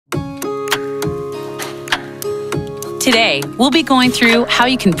Today, we'll be going through how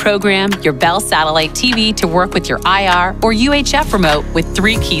you can program your Bell Satellite TV to work with your IR or UHF remote with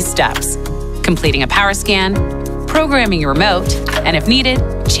 3 key steps: completing a power scan, programming your remote, and if needed,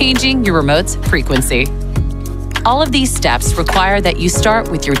 changing your remote's frequency. All of these steps require that you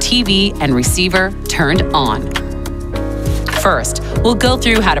start with your TV and receiver turned on. First, we'll go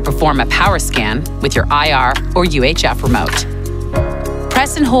through how to perform a power scan with your IR or UHF remote.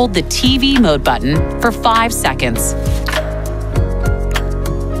 Press and hold the TV mode button for 5 seconds.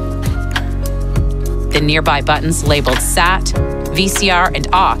 The nearby buttons labeled SAT, VCR, and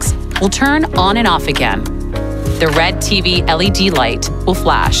AUX will turn on and off again. The red TV LED light will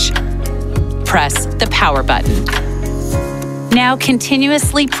flash. Press the power button. Now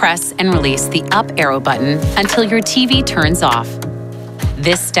continuously press and release the up arrow button until your TV turns off.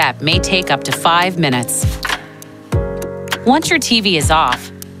 This step may take up to 5 minutes. Once your TV is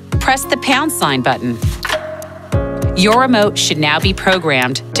off, press the # button. Your remote should now be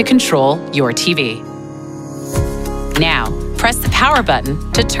programmed to control your TV. Now, press the power button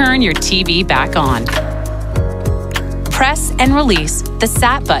to turn your TV back on. Press and release the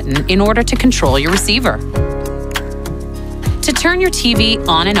SAT button in order to control your receiver. To turn your TV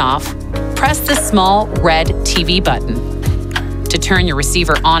on and off, press the small red TV button. To turn your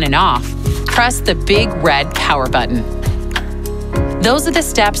receiver on and off, press the big red power button. Those are the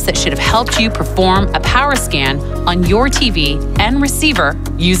steps that should have helped you perform a power scan on your TV and receiver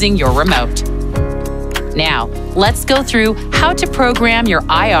using your remote. Now, let's go through how to program your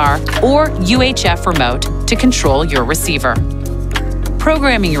IR or UHF remote to control your receiver.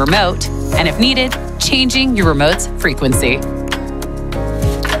 Programming your remote, and if needed, changing your remote's frequency.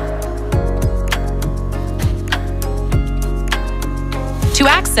 To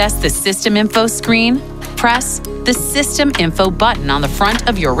access the System Info screen, press the System Info button on the front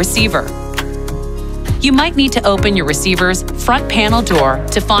of your receiver. You might need to open your receiver's front panel door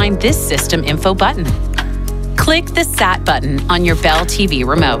to find this System Info button. Click the SAT button on your Bell TV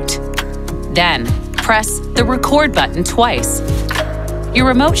remote. Then, press the Record button twice. Your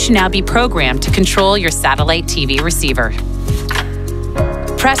remote should now be programmed to control your satellite TV receiver.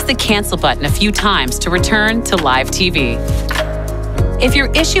 Press the Cancel button a few times to return to live TV. If your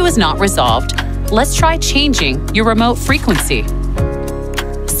issue is not resolved, let's try changing your remote frequency.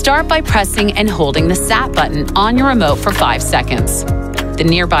 Start by pressing and holding the SAT button on your remote for 5 seconds. The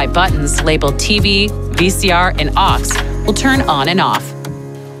nearby buttons labeled TV, VCR, and AUX will turn on and off.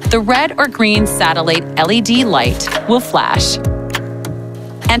 The red or green satellite LED light will flash.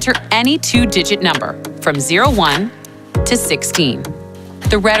 Enter any 2-digit number from 01 to 16.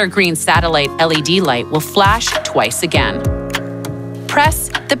 The red or green satellite LED light will flash twice again. Press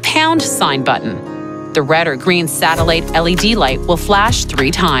the # button. The red or green satellite LED light will flash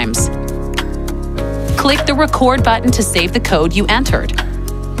 3 times. Click the Record button to save the code you entered.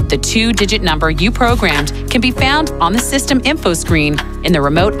 The 2-digit number you programmed can be found on the System Info screen in the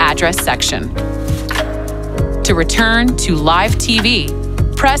Remote Address section. To return to live TV,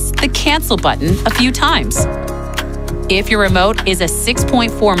 press the Cancel button a few times. If your remote is a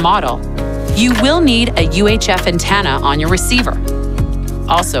 6.4 model, you will need a UHF antenna on your receiver.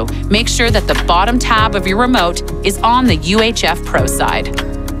 Also, make sure that the bottom tab of your remote is on the UHF Pro side.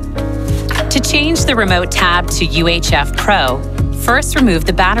 To change the remote tab to UHF Pro, first remove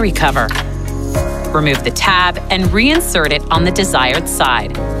the battery cover. Remove the tab and reinsert it on the desired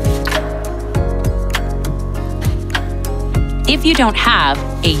side. If you don't have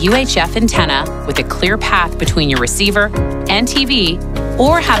a UHF antenna with a clear path between your receiver and TV,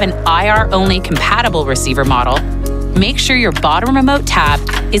 or have an IR-only compatible receiver model, make sure your bottom remote tab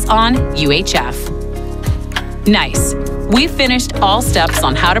is on UHF. Nice! We've finished all steps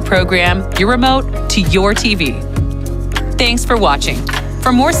on how to program your remote to your TV. Thanks for watching.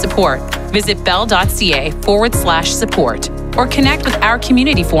 For more support, visit bell.ca/support or connect with our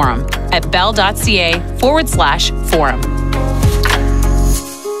community forum at bell.ca/forum.